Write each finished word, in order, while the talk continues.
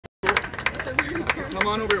Come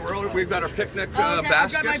on over here. We've got our picnic basket.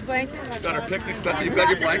 I've got my blanket. Got our picnic basket. You've got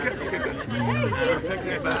your blanket? Okay, good. Our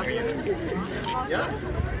picnic basket. Yeah.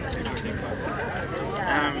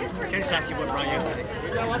 Can I just ask you what brought you?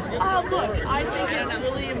 Look, I think it's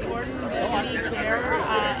really important that we care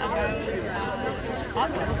about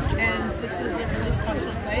Ottawa. And this is a really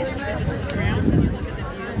special place. You can just sit around and you look at the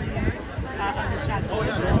views here of the chateau,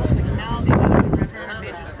 but also the canal, the Ottawa River,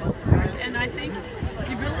 major source. And I think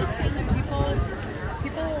you've really seen that people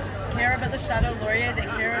care about the Chateau Laurier. They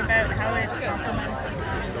care about how it complements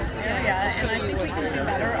this area, and I think we can do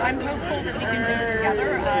better. I'm hopeful that we can do it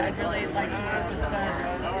together. I'd really like to work with the,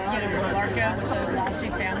 with Larka, with the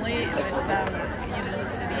Laurier family, with the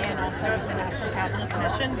city, and also with the National Capital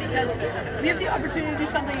Commission, because we have the opportunity to do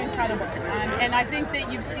something incredible. And I think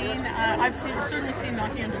that you've seen, certainly seen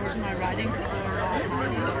knocking on doors in my riding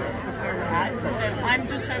where we're at. So I'm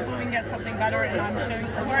just hoping we can get something better, and I'm showing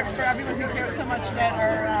support for everyone who cares so much about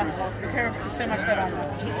our,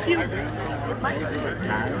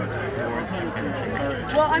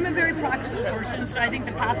 Well, I'm a very practical person, so I think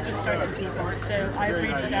the path just starts with people. So I've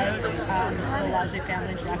reached out to the Laurier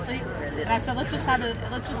family directly, and I said, let's just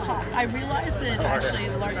talk. I realized that actually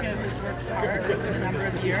Larka has worked hard for a number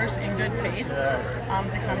of years in good faith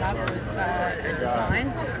to come up with a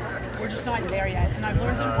design. We're just not there yet, and I've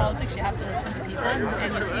learned in politics you have to listen to people,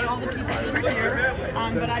 and you see all the people that are here.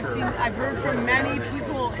 But I've heard from many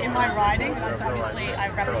people in my riding. That's obviously I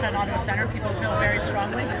represent Ottawa Centre. People feel very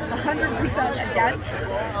strongly, 100% against.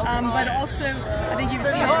 But also, I think you've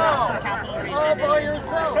seen the National Capital Region.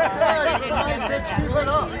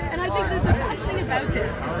 And I think that the best thing about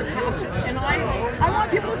this is the passion, and I want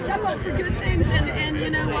people to step up for good things. And you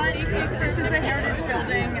know what? This is a heritage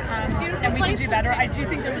building, and we can do better. I do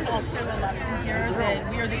think there was also a lesson here that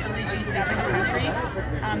we are the only G7 country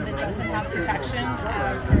that doesn't have protection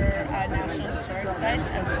for national historic sites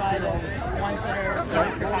outside of ones that are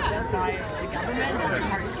protected by the government or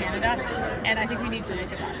Parks Canada, and I think we need to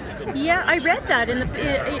look at that. Yeah, I read that in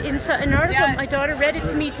an article. Yeah. My daughter read it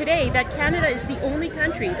to me today that Canada is the only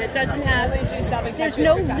country that doesn't have. There's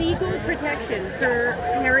no legal protection for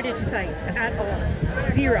heritage sites at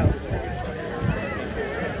all. Zero.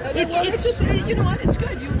 It's just, you know what, it's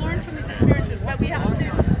good. You learn from these experiences, but I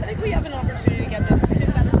think we have an opportunity to get this to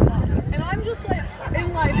a better spot. And I'm just like,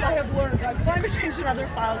 in life I have learned on climate change and other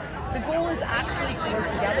files, the goal is actually to work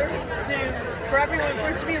together for everyone, for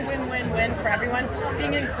it to be a win-win-win for everyone.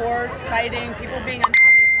 Being in court, fighting, people being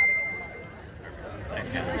unhappy is not a good spot.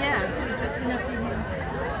 Yeah, so just an opinion.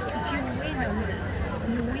 If you win on this,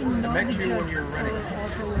 you win not just for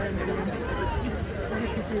Ottawa and it's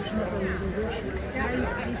reputation of a revolution. I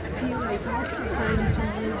feel like after finding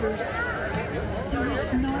some leaders, there is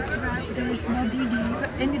no trust, there is no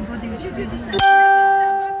belief, anybody is believing.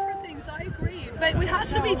 For things, I agree, but we have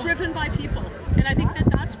to be driven by people, and I think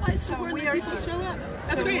that's why it's important that people show up.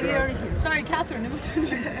 That's great. Sorry, Catherine.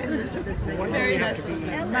 Very nice.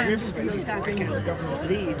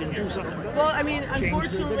 Well, I mean,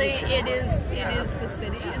 unfortunately, it is the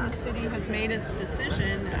city, and the city has made its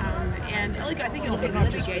decision, and I think it'll be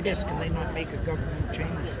litigated. Can they not make a government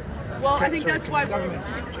change? Well, I think that's why we're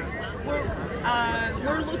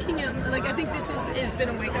looking at, I think this has been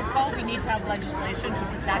a wake-up call. We need to have legislation to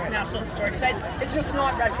protect National Historic Sites. It's just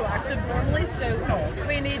not retroactive normally, so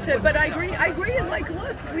we need to, but I agree, and look,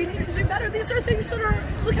 we need to do better. These are things that are,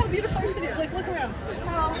 look how beautiful our city is. Look around.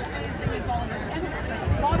 How amazing is all of this? And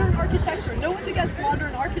modern architecture. No one's against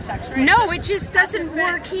modern architecture. No, it just doesn't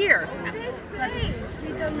work here. This place,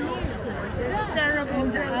 we don't need this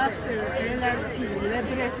terrible after LRT,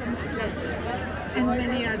 Lebreton Flats, and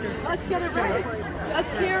many others. Let's get it right.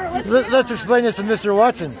 Let's care. Let's explain this to Mr.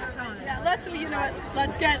 Watson. Yeah, let's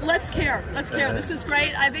care. Let's care. This is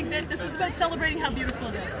great. I think that this is about celebrating how beautiful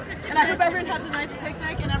it is. And I hope everyone has a nice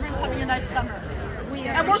picnic and everyone's having a nice summer.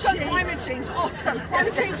 And work on climate change also.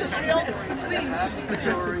 Climate change is real. Please.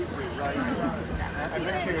 I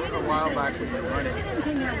met you a while back when you were running.